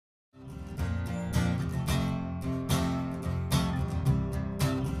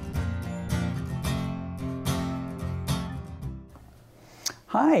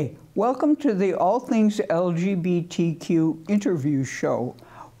Hi, welcome to the All Things LGBTQ interview show,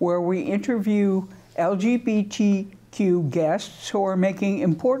 where we interview LGBTQ guests who are making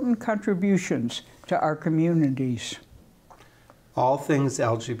important contributions to our communities. All Things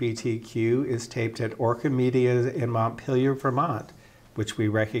LGBTQ is taped at Orca Media in Montpelier, Vermont, which we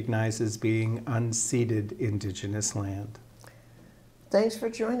recognize as being unceded Indigenous land. Thanks for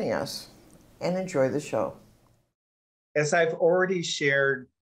joining us and enjoy the show. As I've already shared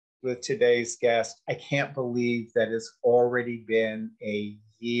with today's guest, I can't believe that it's already been a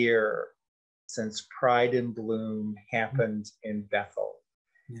year since Pride in Bloom happened in Bethel.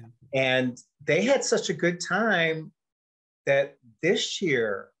 Yeah. And they had such a good time that this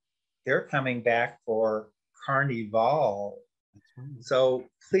year they're coming back for Carnival. Right. So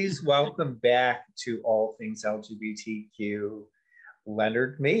please welcome back to All Things LGBTQ,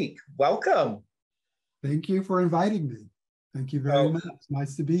 Leonard, Meek. Welcome. Thank you for inviting me. Thank you very much.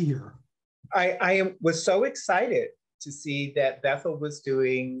 Nice to be here. I was so excited to see that Bethel was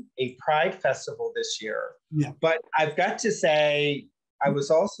doing a Pride Festival this year. Yeah. But I've got to say, I was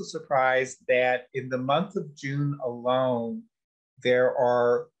also surprised that in the month of June alone, there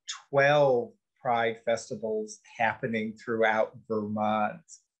are 12 Pride festivals happening throughout Vermont,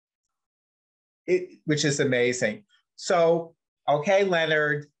 which is amazing. So, okay,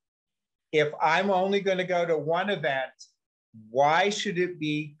 Leonard, if I'm only going to go to one event, why should it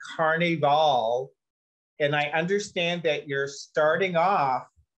be Carnival? And I understand that you're starting off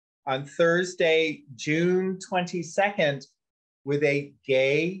on Thursday, June 22nd, with a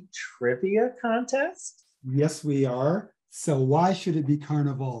gay trivia contest? Yes, we are. So why should it be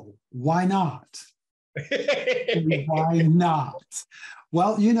Carnival? Why not? Why not?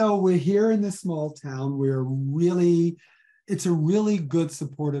 Well, you know, we're here in this small town. It's a really good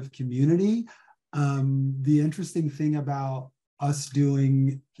supportive community. The interesting thing about us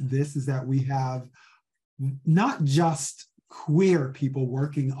doing this is that we have not just queer people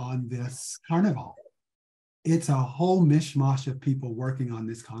working on this carnival. It's a whole mishmash of people working on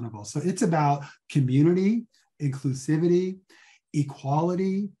this carnival. So it's about community, inclusivity,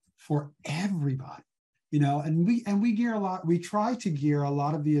 equality for everybody. You know, and we gear a lot, we try to gear a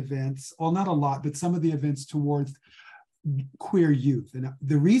lot of the events, well, not a lot, but some of the events towards queer youth. And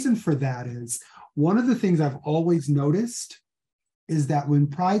the reason for that is one of the things I've always noticed is that when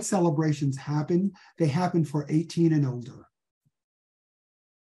Pride celebrations happen, they happen for 18 and older.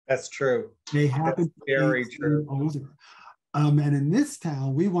 That's true. They happen That's very true. And older. And in this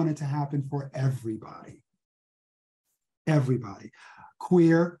town, we want it to happen for everybody. Everybody.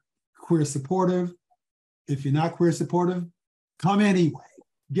 Queer supportive. If you're not queer supportive, come anyway.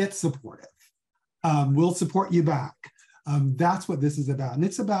 Get supportive. We'll support you back. That's what this is about. And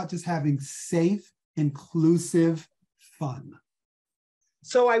it's about just having safe, inclusive fun.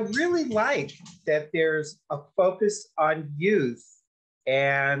 So I really like that there's a focus on youth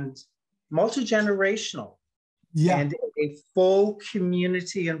and multi-generational, yeah, and a full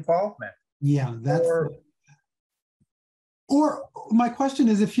community involvement. Yeah, that's or my question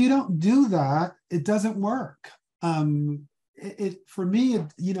is, if you don't do that, it doesn't work. For me,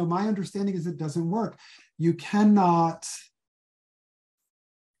 you know, my understanding is it doesn't work. You cannot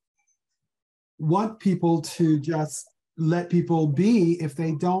want people to just let people be if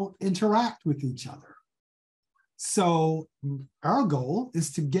they don't interact with each other. So our goal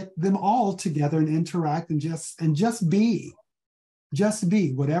is to get them all together and interact and just be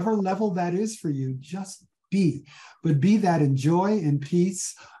whatever level that is for you, just be, but be that in joy and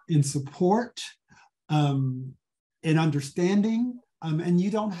peace, in support, in understanding, and you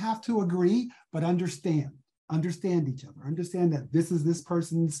don't have to agree, but understand each other, understand that this is this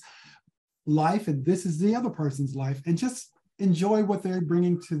person's life and this is the other person's life, and just enjoy what they're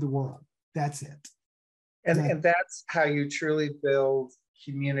bringing to the world. That's it. And that's how you truly build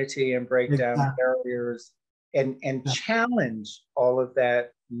community and break down barriers and challenge all of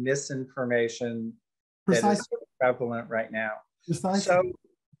that misinformation that is so prevalent right now. Precisely. So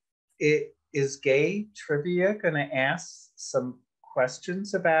is gay trivia going to ask some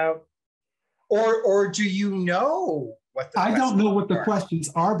questions about, or do you know what the I don't know what the questions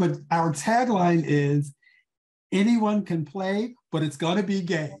are, but our tagline is anyone can play, but it's going to be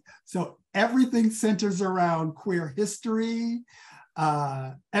gay. So everything centers around queer history,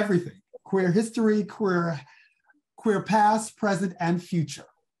 everything. Queer history, queer past, present, and future,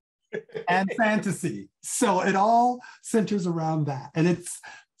 and fantasy. So it all centers around that. And it's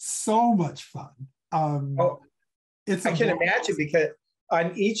so much fun. I can imagine, because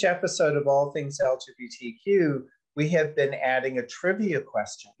on each episode of All Things LGBTQ, we have been adding a trivia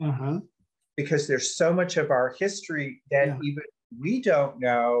question. Because there's so much of our history that even we don't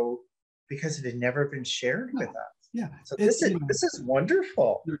know because it had never been shared with us. Yeah. So this is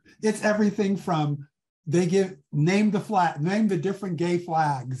wonderful. It's everything from name the different gay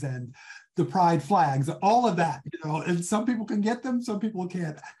flags and the pride flags, all of that, and some people can get them, some people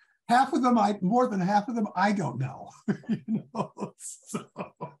can't. Half of them, more than half of them, I don't know. So,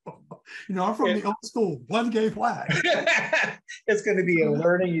 I'm from the old school, one gay flag. It's going to be a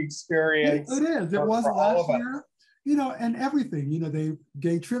learning experience. It is. It was last year, and everything, they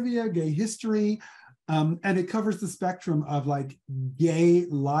gay trivia, gay history, and it covers the spectrum of like gay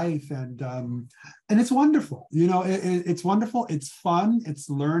life, and it's wonderful. It's wonderful. It's fun. It's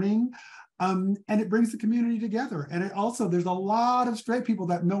learning. And it brings the community together. And it also, there's a lot of straight people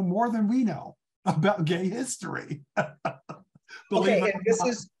that know more than we know about gay history. Okay,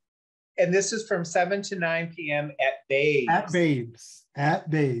 and this is from 7 to 9 p.m. at Babes.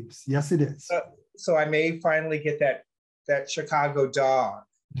 At Babes. Yes, it is. So I may finally get that Chicago dog.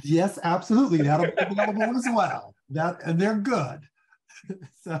 Yes, absolutely. That'll be available as well. And they're good.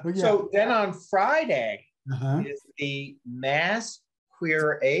 So then on Friday is the Mass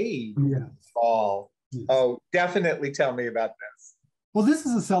Queer Aid Ball. Yes. Oh, definitely tell me about this. Well, this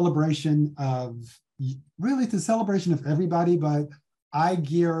is a celebration of everybody, but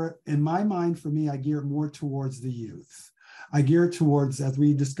in my mind, for me, I gear more towards the youth. I gear towards, as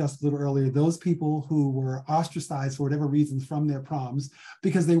we discussed a little earlier, those people who were ostracized for whatever reasons from their proms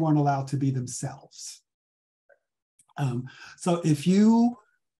because they weren't allowed to be themselves. So if you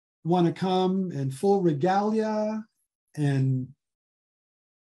want to come in full regalia and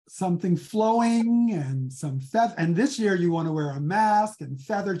something flowing and some feathers, and this year you want to wear a mask and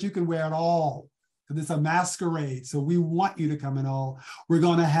feathers, you can wear it all. It's a masquerade, so we want you to come in all. We're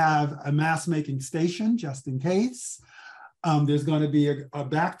going to have a mask making station just in case. There's going to be a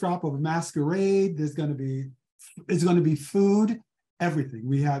backdrop of a masquerade. It's going to be food, everything.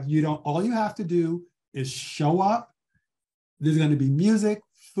 All you have to do is show up. There's going to be music,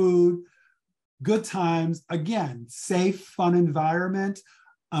 food, good times. Again, safe, fun environment.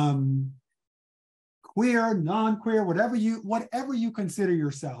 Queer, non-queer, whatever you consider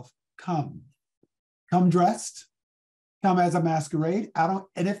yourself, come dressed, come as a masquerade. And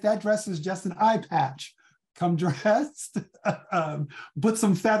if that dress is just an eye patch, come dressed, put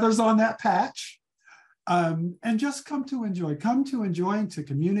some feathers on that patch, and just come to enjoy, to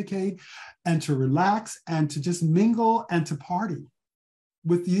communicate and to relax and to just mingle and to party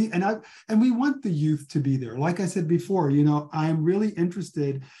with you. And we want the youth to be there. Like I said before, I'm really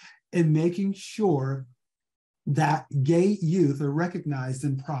interested in making sure that gay youth are recognized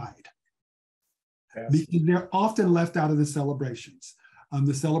in Pride. Yes. Because they're often left out of the celebrations.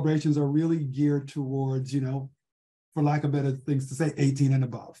 The celebrations are really geared towards, for lack of better things to say, 18 and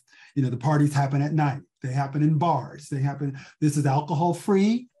above. The parties happen at night. They happen in bars. This is alcohol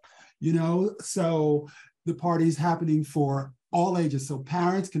free, so the party's happening for all ages. So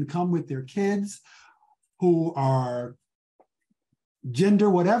parents can come with their kids who are gender,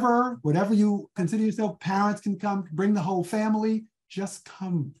 whatever you consider yourself. Parents can come, bring the whole family, just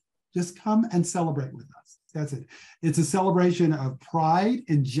come and celebrate with us. That's it. It's a celebration of pride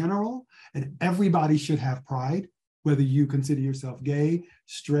in general, and everybody should have pride, whether you consider yourself gay,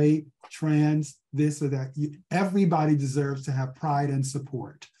 straight, trans, this or that. Everybody deserves to have pride and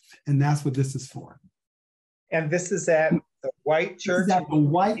support. And that's what this is for. And this is at the White Church? This is at the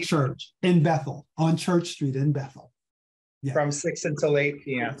White Church in Bethel, on Church Street in Bethel. Yeah. From 6 until 8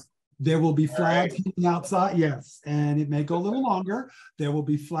 p.m. There will be flags hanging outside, yes, and it may go a little longer. There will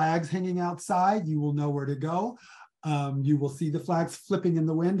be flags hanging outside. You will know where to go. You will see the flags flipping in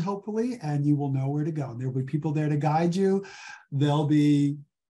the wind, hopefully, and you will know where to go. There will be people there to guide you. There'll be,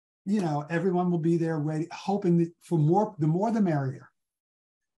 everyone will be there waiting, hoping for more, the more the merrier.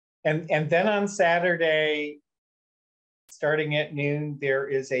 And then on Saturday, starting at noon, there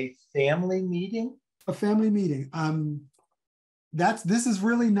is a family meeting. A family meeting. This is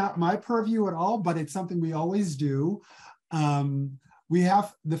really not my purview at all, but it's something we always do. We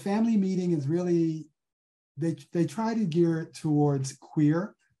have the family meeting is really, they try to gear it towards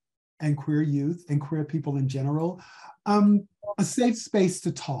queer and queer youth and queer people in general. A safe space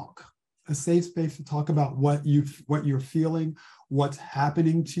to talk about what you're feeling, what's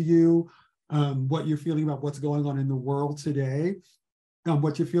happening to you, what you're feeling about what's going on in the world today.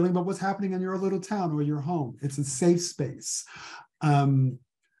 What you're feeling about what's happening in your little town or your home. It's a safe space. Understand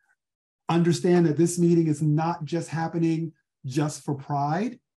that this meeting is not just happening just for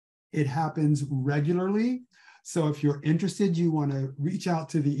Pride. It happens regularly. So if you're interested, you want to reach out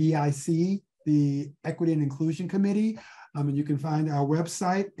to the EIC, the Equity and Inclusion Committee, and you can find our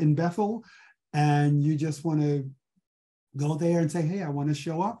website in Bethel, and you just want to go there and say, hey, I want to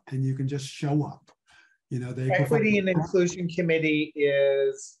show up, and you can just show up. You know, they Equity and Inclusion Committee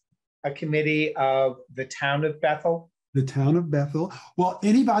is a committee of the town of Bethel. The town of Bethel. Well,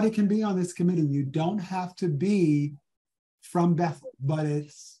 anybody can be on this committee. You don't have to be from Bethel, but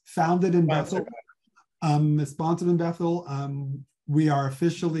it's founded in Bethel. It's sponsored in Bethel. We are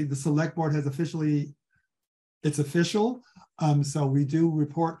officially, the select board has officially, it's official. So we do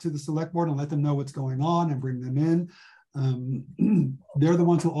report to the select board and let them know what's going on and bring them in. They're the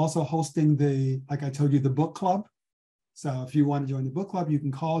ones who are also hosting the, like I told you, the book club. So if you want to join the book club, you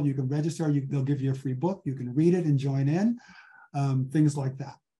can call, you can register, they'll give you a free book, you can read it and join in, things like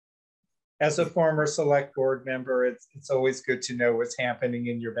that. As a former select board member, it's always good to know what's happening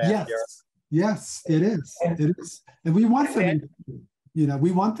in your backyard. Yes, it is. It is. And we want them, you know,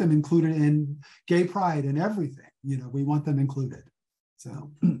 we want them included in gay pride and everything. You know, we want them included.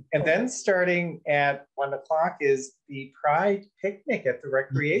 So. And then starting at 1 o'clock is the Pride picnic at the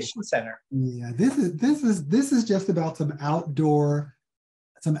Recreation Center. Yeah, this is just about some outdoor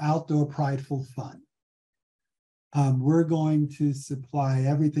prideful fun. We're going to supply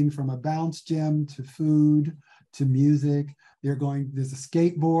everything from a bounce gym to food to music. There's a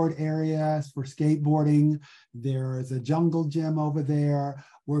skateboard area for skateboarding. There is a jungle gym over there.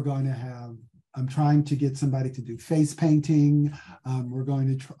 We're going to have, I'm trying to get somebody to do face painting. I'm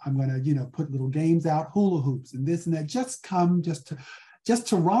going to, you know, put little games out, hula hoops and this and that. Just come, just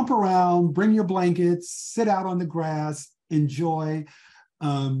to romp around, bring your blankets, sit out on the grass, enjoy.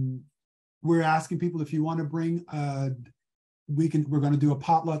 We're asking people if you want to bring, we're going to do a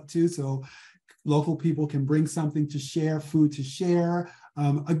potluck too. So local people can bring something to share, food to share.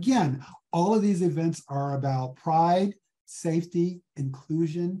 Again, all of these events are about pride, safety,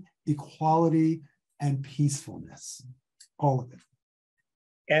 inclusion, equality, and peacefulness. All of it.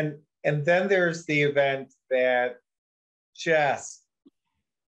 And then there's the event that just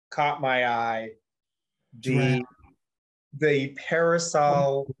caught my eye, the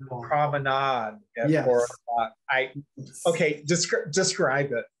parasol promenade at 4 o'clock. Okay,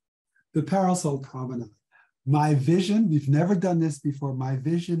 describe it. The parasol promenade. My vision, we've never done this before. My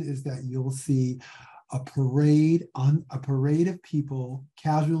vision is that you'll see a parade of people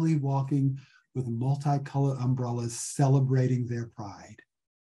casually walking with multicolored umbrellas celebrating their pride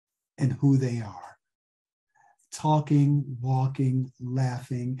and who they are. Talking, walking,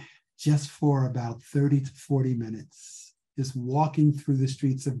 laughing, just for about 30 to 40 minutes. Just walking through the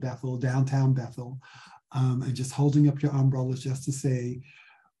streets of Bethel, downtown Bethel, and just holding up your umbrellas just to say,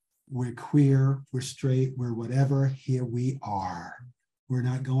 we're queer, we're straight, we're whatever, here we are. We're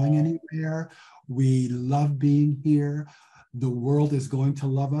not going anywhere. We love being here. The world is going to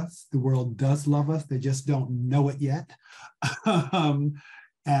love us. The world does love us. They just don't know it yet.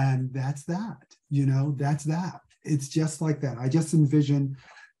 And that's that, you know, that's that. It's just like that. I just envision,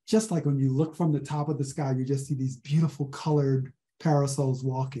 just like when you look from the top of the sky, you just see these beautiful colored parasols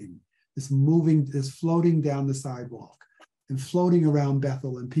walking, this floating down the sidewalk and floating around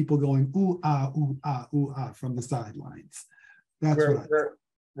Bethel and people going, ooh, ah, ooh, ah, ooh, ah, from the sidelines.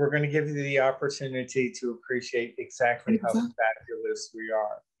 We're going to give you the opportunity to appreciate exactly how fabulous we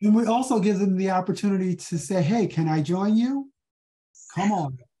are. And we also give them the opportunity to say, hey, can I join you? Come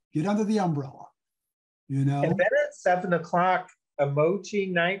on, get under the umbrella, you know? And then at 7 o'clock,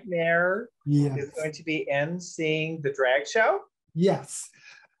 Emoji Nightmare is going to be emceeing the drag show? Yes.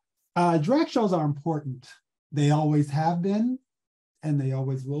 Drag shows are important. They always have been, and they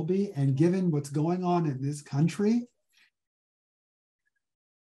always will be. And given what's going on in this country,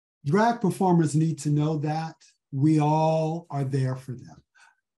 drag performers need to know that we all are there for them,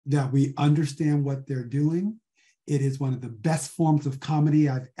 that we understand what they're doing. It is one of the best forms of comedy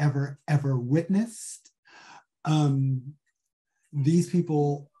I've ever witnessed. These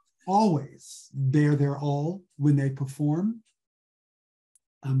people always bear their all when they perform.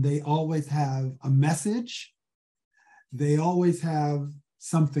 They always have a message. They always have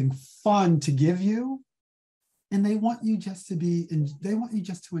something fun to give you. And they want you just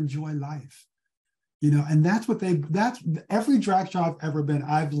to enjoy life, you know, and that's every drag show I've ever been,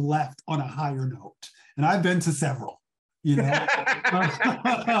 I've left on a higher note, and I've been to several, you know,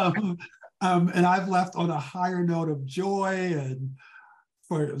 and I've left on a higher note of joy and,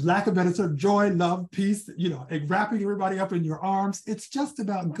 for lack of better term, joy, love, peace, you know, and wrapping everybody up in your arms. It's just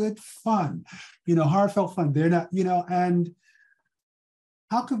about good fun, you know, heartfelt fun. They're not, you know, and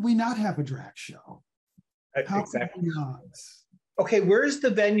how could we not have a drag show? Exactly. Okay, where's the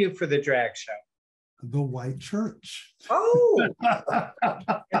venue for the drag show? The White Church. Oh,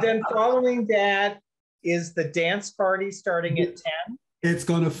 and then following that is the dance party starting at 10? It's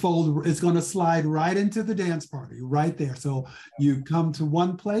going to fold, it's going to slide right into the dance party right there. So you come to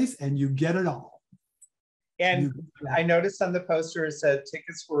one place and you get it all. And I noticed on the poster it said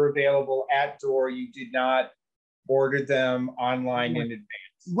tickets were available at door. You did not order them online in advance.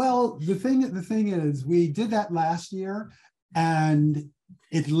 Well, the thing is, we did that last year and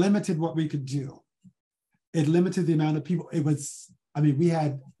it limited what we could do. It limited the amount of people. It was, I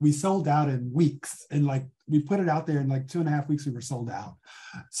mean, we sold out in weeks, and like we put it out there in like 2.5 weeks, we were sold out.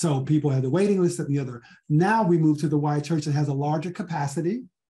 So people had the waiting list and the other. Now we moved to the Y Church that has a larger capacity,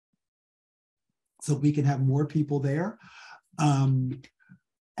 so we can have more people there.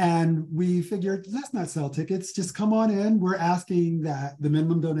 And we figured, let's not sell tickets, just come on in. We're asking that the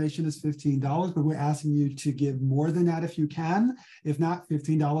minimum donation is $15, but we're asking you to give more than that if you can. If not,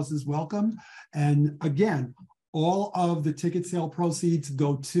 $15 is welcome. And again, all of the ticket sale proceeds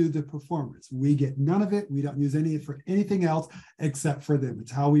go to the performers. We get none of it. We don't use any for anything else except for them.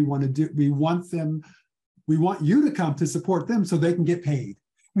 It's how we want to do. We want you to come to support them so they can get paid.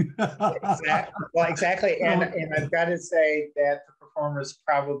 Exactly. Well, exactly. And I've got to say that the performers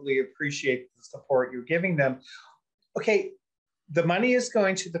probably appreciate the support you're giving them. Okay, the money is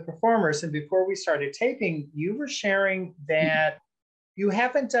going to the performers. And before we started taping, you were sharing that you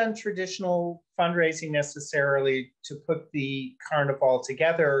haven't done traditional fundraising necessarily to put the carnival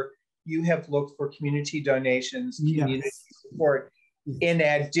together. You have looked for community donations, community support, in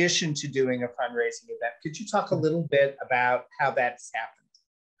addition to doing a fundraising event. Could you talk a little bit about how that's happened?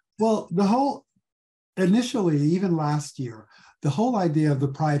 Well, initially, even last year, the whole idea of the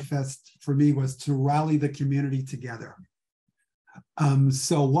Pride Fest for me was to rally the community together.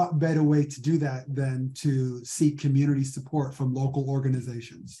 So what better way to do that than to seek community support from local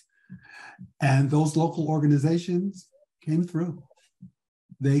organizations? And those local organizations came through.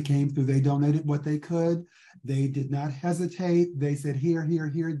 They came through, they donated what they could. They did not hesitate. They said, here, here,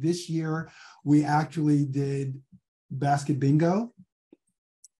 here. This year, we actually did basket bingo,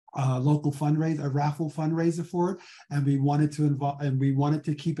 local fundraiser, a raffle fundraiser for it. And we wanted to involve, and we wanted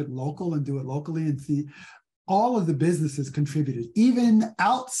to keep it local and do it locally and see. All of the businesses contributed, even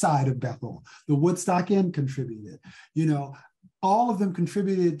outside of Bethel. The Woodstock Inn contributed. You know, all of them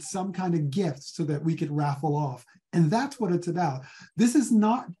contributed some kind of gift so that we could raffle off. And that's what it's about. This is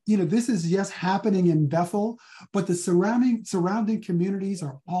not, this is just happening in Bethel, but the surrounding communities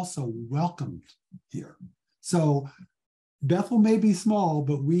are also welcomed here. So Bethel may be small,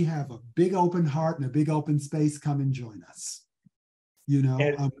 but we have a big open heart and a big open space. Come and join us. We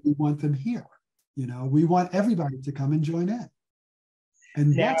want them here. We want everybody to come and join in.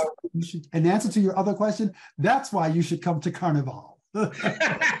 And that's and answer to your other question, that's why you should come to Carnival.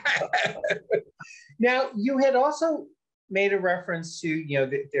 Now, you had also made a reference to,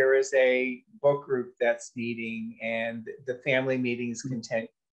 that there is a book group that's meeting and the family meetings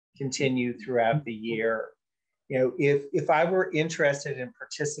continue throughout the year. If I were interested in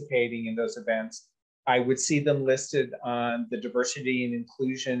participating in those events, I would see them listed on the Diversity and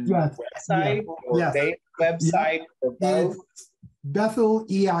Inclusion website or website or both. It's Bethel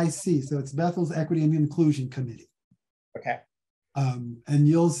EIC, so it's Bethel's Equity and Inclusion Committee. Okay. And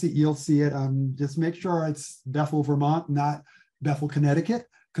you'll see it. Just make sure it's Bethel, Vermont, not Bethel, Connecticut,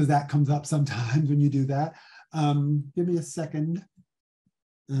 because that comes up sometimes when you do that. Give me a second.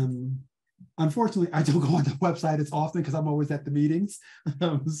 Unfortunately, I don't go on the website as often because I'm always at the meetings.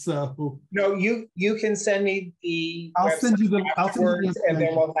 So no, you can send me the. I'll send you the afterwards, and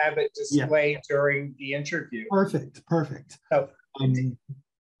then we'll have it displayed during the interview. Perfect. So,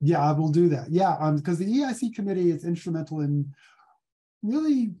 I will do that. Because the EIC committee is instrumental in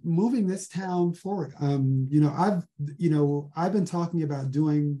really moving this town forward. I've been talking about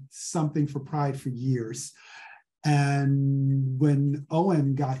doing something for Pride for years. And when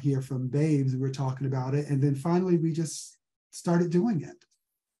Owen got here from Babes, we were talking about it. And then finally, we just started doing it.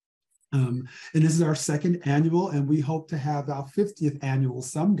 And this is our second annual, and we hope to have our 50th annual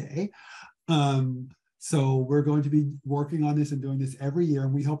someday. So we're going to be working on this and doing this every year.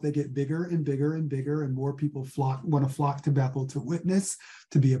 And we hope they get bigger and bigger and bigger, and more people want to flock to Bethel to witness,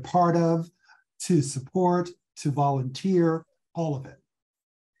 to be a part of, to support, to volunteer, all of it.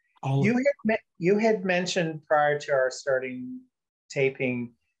 You had mentioned prior to our starting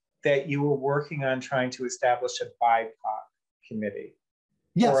taping that you were working on trying to establish a BIPOC committee.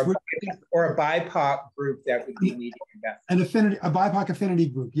 Yes, or a BIPOC group that would be meeting in a BIPOC affinity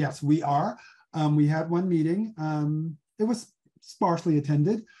group. Yes, we are. We had one meeting. It was sparsely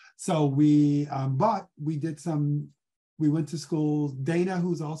attended. So but we did some. We went to schools. Dana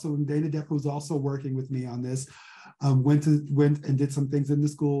Decker, who's also working with me on this, went and did some things in the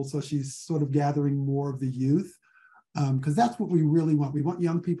school. So she's sort of gathering more of the youth because that's what we really want. We want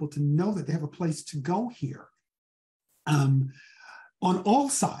young people to know that they have a place to go here. On all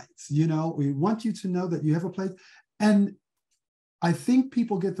sides, you know, we want you to know that you have a place. And I think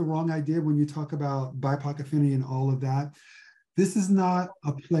people get the wrong idea when you talk about BIPOC affinity and all of that. This is not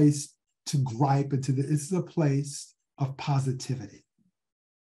a place to gripe into this is a place of positivity,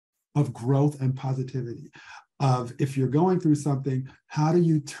 of growth and positivity, of if you're going through something, how do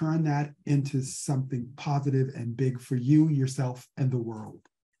you turn that into something positive and big for you, yourself, and the world?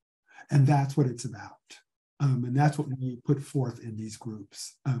 And that's what it's about. And that's what we put forth in these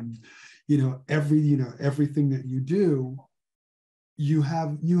groups. Everything that you do, you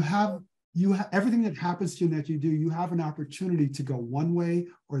have everything that happens to you that you do, you have an opportunity to go one way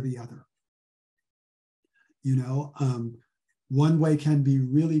or the other. One way can be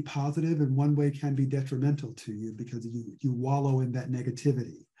really positive and one way can be detrimental to you because you wallow in that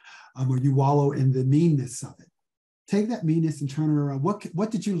negativity, or you wallow in the meanness of it. Take that meanness and turn it around.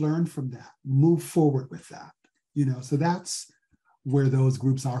 What did you learn from that? Move forward with that. So that's where those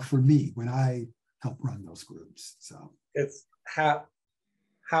groups are for me when I help run those groups. So it's how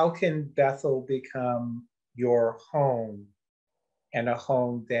can Bethel become your home and a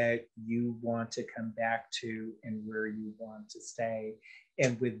home that you want to come back to and where you want to stay?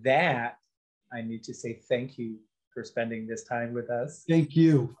 And with that, I need to say thank you for spending this time with us. Thank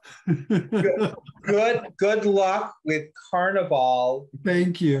you. Good luck with Carnival.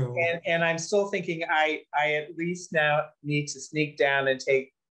 Thank you. And I'm still thinking I at least now need to sneak down and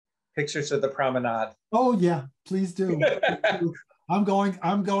take pictures of the promenade. Oh yeah, please do. I'm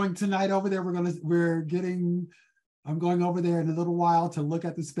going tonight over there. I'm going over there in a little while to look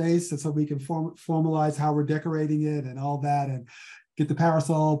at the space so we can formalize how we're decorating it and all that, and get the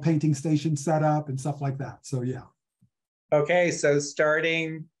parasol painting station set up and stuff like that. So yeah. Okay, so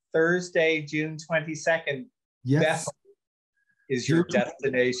starting Thursday, June 22nd, yes, Bethel is your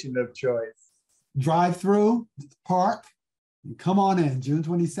destination of choice. Drive through, park, and come on in, June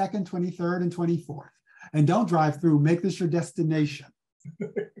 22nd, 23rd, and 24th. And don't drive through, make this your destination.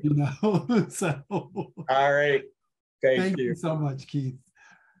 So. All right, thank you so much, Keith.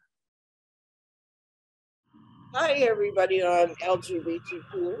 Hi, everybody on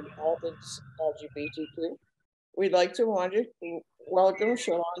LGBTQ, all things LGBTQ. We'd like to welcome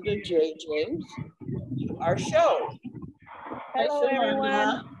Shalonda J. James to our show. Hello,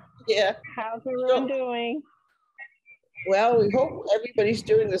 everyone. Yeah. How's everyone doing? Well, we hope everybody's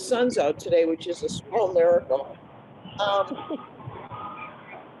doing the sun's out today, which is a small miracle.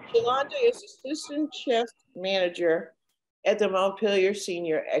 Shalonda is Assistant Chef Manager at the Montpelier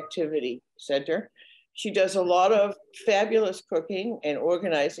Senior Activity Center. She does a lot of fabulous cooking and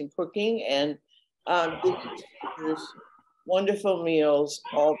organizing cooking and wonderful meals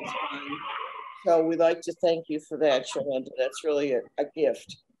all the time. So we'd like to thank you for that, Shalonda. That's really a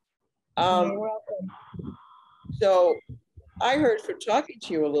gift. You're welcome. So I heard from talking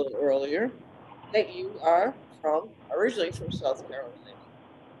to you a little earlier that you are originally from South Carolina.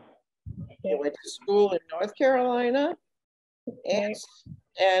 You went to school in North Carolina, and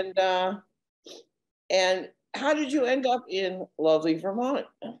how did you end up in lovely Vermont?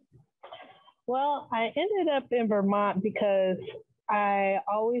 Well, I ended up in Vermont because I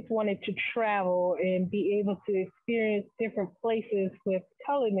always wanted to travel and be able to experience different places with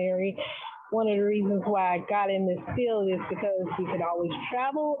culinary. One of the reasons why I got in this field is because you can always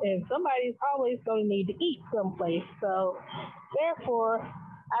travel and somebody's always going to need to eat someplace. So therefore,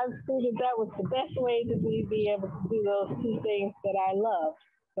 I figured that was the best way to be able to do those two things that I love.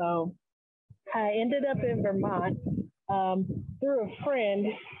 So I ended up in Vermont through a friend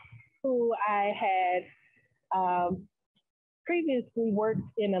who I had previously worked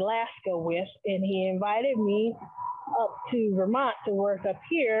in Alaska with, and he invited me up to Vermont to work up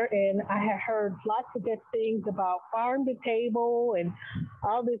here. And I had heard lots of good things about farm to table and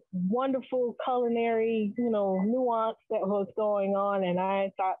all this wonderful culinary, nuance that was going on. And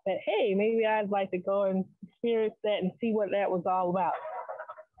I thought that, hey, maybe I'd like to go and experience that and see what that was all about.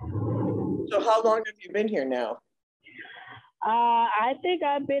 So how long have you been here now? I think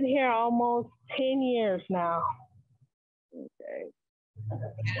I've been here almost 10 years now. Okay.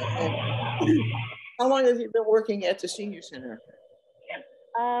 How long have you been working at the senior center?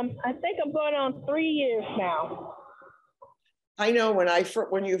 I think I'm going on 3 years now. I know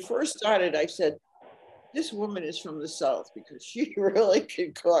when you first started, I said, this woman is from the South because she really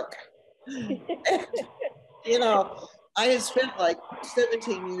can cook. And, I had spent like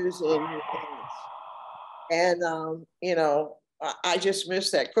 17 years in New Orleans. And, I just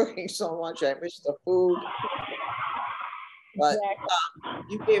miss that cooking so much. I miss the food. But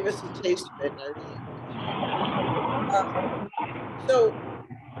you gave us a taste of it.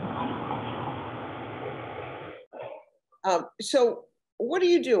 So what do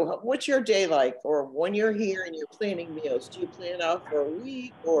you do? What's your day like? Or when you're here and you're planning meals, do you plan out for a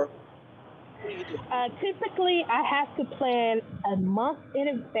week, or what do you do? Typically, I have to plan a month in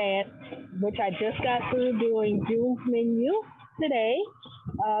advance, which I just got through doing June's menu today,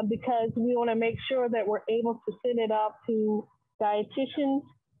 because we want to make sure that we're able to send it off to dietitians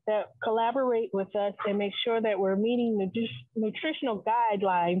that collaborate with us and make sure that we're meeting the nutritional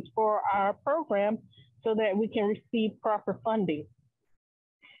guidelines for our program so that we can receive proper funding.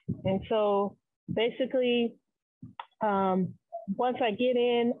 And so basically, once I get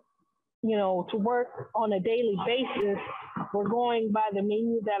in, to work on a daily basis, we're going by the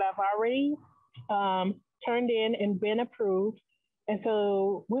menu that I've already turned in and been approved. And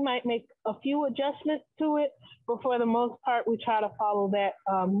so we might make a few adjustments to it, but for the most part, we try to follow that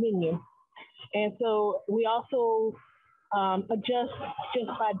menu. And so we also adjust just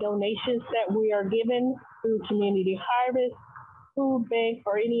by donations that we are given through Community Harvest, Food Bank,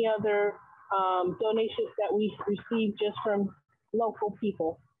 or any other donations that we receive just from local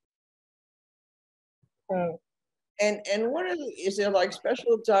people. And what is there like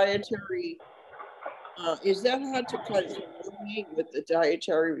special dietary? Is that hard to kind of coordinate with the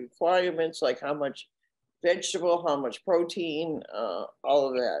dietary requirements, like how much vegetable, how much protein, all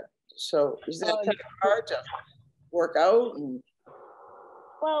of that? So is that kind of hard to work out?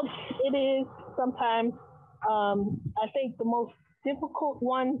 Well, it is sometimes. I think the most difficult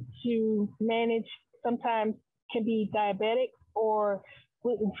one to manage sometimes can be diabetic or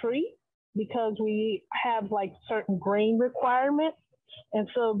gluten-free, because we have like certain grain requirements. And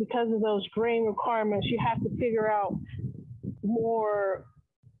so because of those grain requirements, you have to figure out more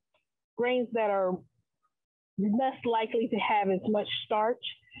grains that are less likely to have as much starch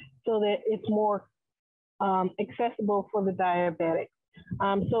so that it's more accessible for the diabetic.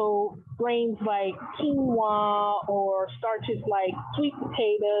 So grains like quinoa or starches like sweet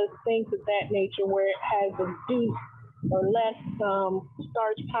potatoes, things of that nature, where it has reduced or less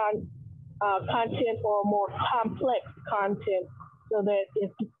starch content or more complex content, so that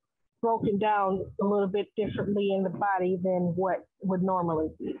it's broken down a little bit differently in the body than what would normally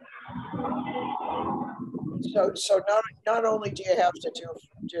be. So not only do you have to do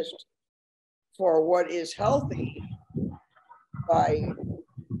just for what is healthy by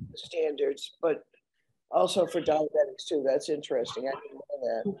standards, but also for diabetics too. That's interesting. I didn't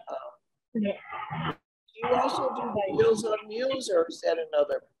know that. Do you also do Meals on Wheels, or is that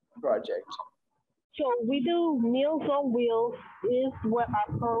another project? So we do Meals on Wheels is what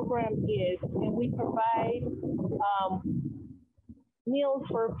our program is, and we provide meals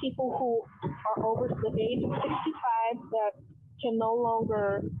for people who are over the age of 65 that can no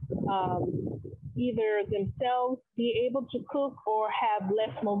longer either themselves be able to cook or have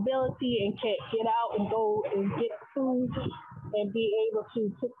less mobility and can't get out and go and get food and be able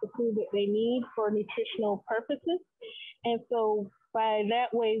to cook the food that they need for nutritional purposes. And so by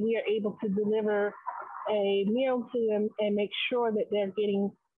that way, we are able to deliver a meal to them and make sure that they're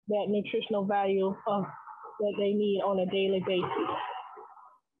getting that nutritional value that they need on a daily basis.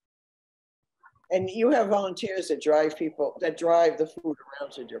 And you have volunteers that drive the food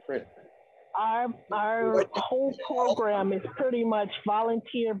around to different. Our whole program is pretty much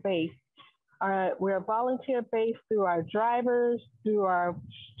volunteer based. We're volunteer based through our drivers, through our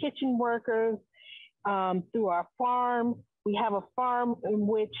kitchen workers, through our farm. We have a farm in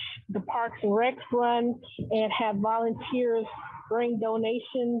which the Parks and Recs run and have volunteers bring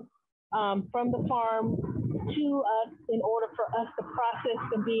donations from the farm to us in order for us to process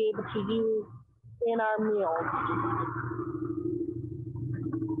and be able to use in our meals.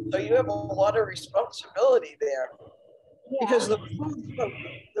 So you have a lot of responsibility there. Yeah. Because the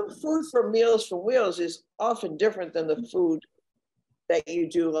food for Meals for Wheels is often different than the food that you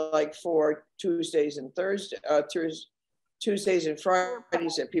do like for Tuesdays and Thursdays, Tuesdays and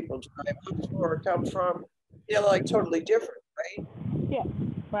Fridays that people drive up for or come from. They're like totally different, right? Yeah,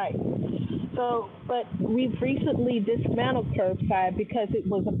 right. So, but we've recently dismantled curbside because it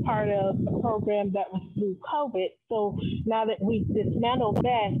was a part of a program that was through COVID. So now that we've dismantled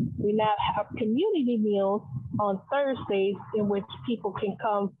that, we now have community meals on Thursdays in which people can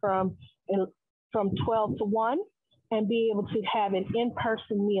come from 12 to 1 and be able to have an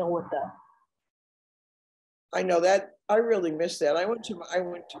in-person meal with us. I know that. I really miss that. I went to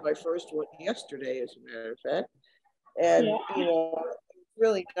my first one yesterday, as a matter of fact, and you know,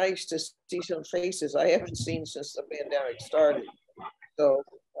 really nice to see some faces I haven't seen since the pandemic started. So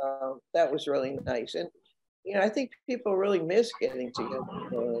that was really nice, and you know, I think people really miss getting together.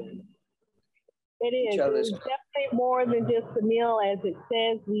 It is. each other's. It's definitely more than just a meal, as it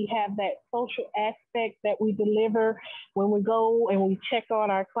says. We have that social aspect that we deliver when we go and we check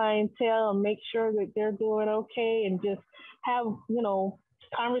on our clientele and make sure that they're doing okay, and just have,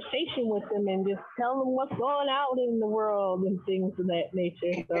 conversation with them and just tell them what's going out in the world and things of that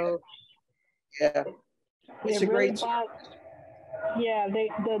nature. So yeah, it's a great bond. Yeah,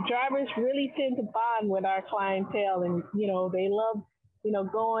 the drivers really tend to bond with our clientele, and they love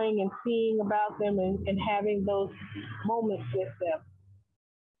going and seeing about them and having those moments with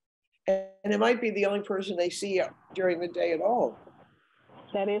them. And it might be the only person they see during the day at all.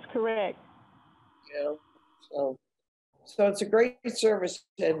 That is correct. So it's a great service,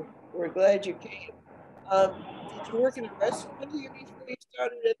 and we're glad you came. Did you work in a restaurant here before you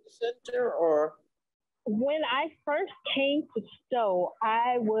started at the center, or? When I first came to Stowe,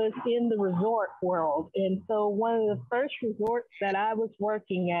 I was in the resort world. And so one of the first resorts that I was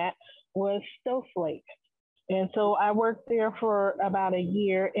working at was Snowflake. And so I worked there for about a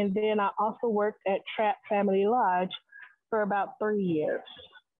year. And then I also worked at Trap Family Lodge for about 3 years.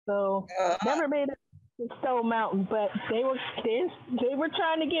 So never made it to Stowe Mountain, but they were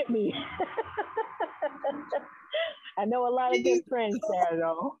trying to get me. I know a lot of good friends there,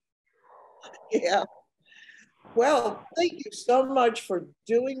 though. Yeah. Well, thank you so much for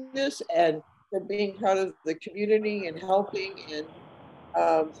doing this and for being part of the community and helping. And,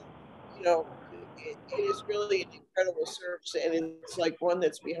 it is really an incredible service. And it's like one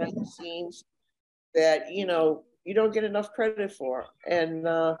that's behind the scenes that, you don't get enough credit for. And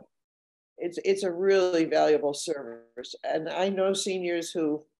it's a really valuable service. And I know seniors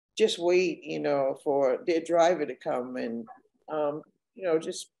who just wait, for their driver to come and,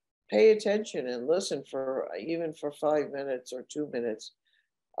 just pay attention and listen for even for 5 minutes or 2 minutes.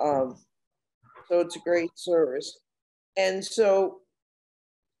 So it's a great service. And so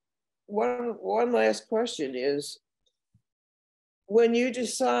one last question is, when you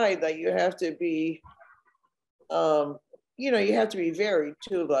decide that you have to be, you have to be varied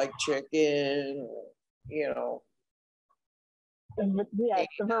too, like chicken, Yes,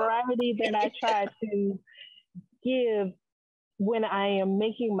 the variety that I try to give when I am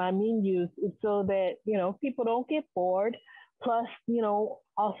making my menus is so that, people don't get bored. Plus,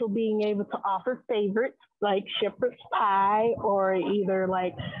 also being able to offer favorites like shepherd's pie, or either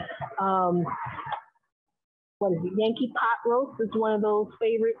like, Yankee pot roast is one of those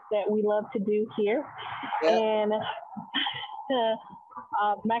favorites that we love to do here. Yep. And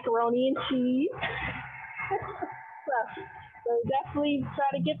macaroni and cheese. So definitely try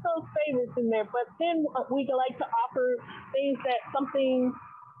to get those favorites in there. But then we like to offer things something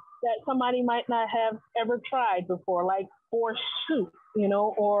that somebody might not have ever tried before, like borscht soup,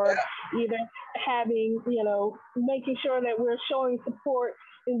 or either having, making sure that we're showing support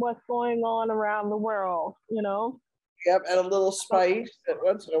in what's going on around the world, Yep, and a little spice. And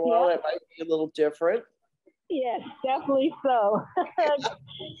once in a while, it might be a little different. Yes, definitely so.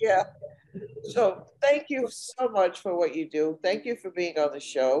 Yeah. So thank you so much for what you do. Thank you for being on the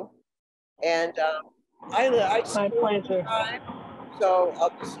show. And I my pleasure. So I'll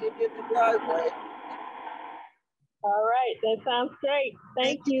be seeing you in the driveway. All right, that sounds great.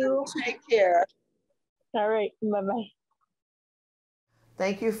 Thank you. Take care. All right, bye-bye.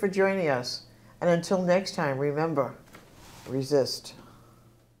 Thank you for joining us. And until next time, remember, resist.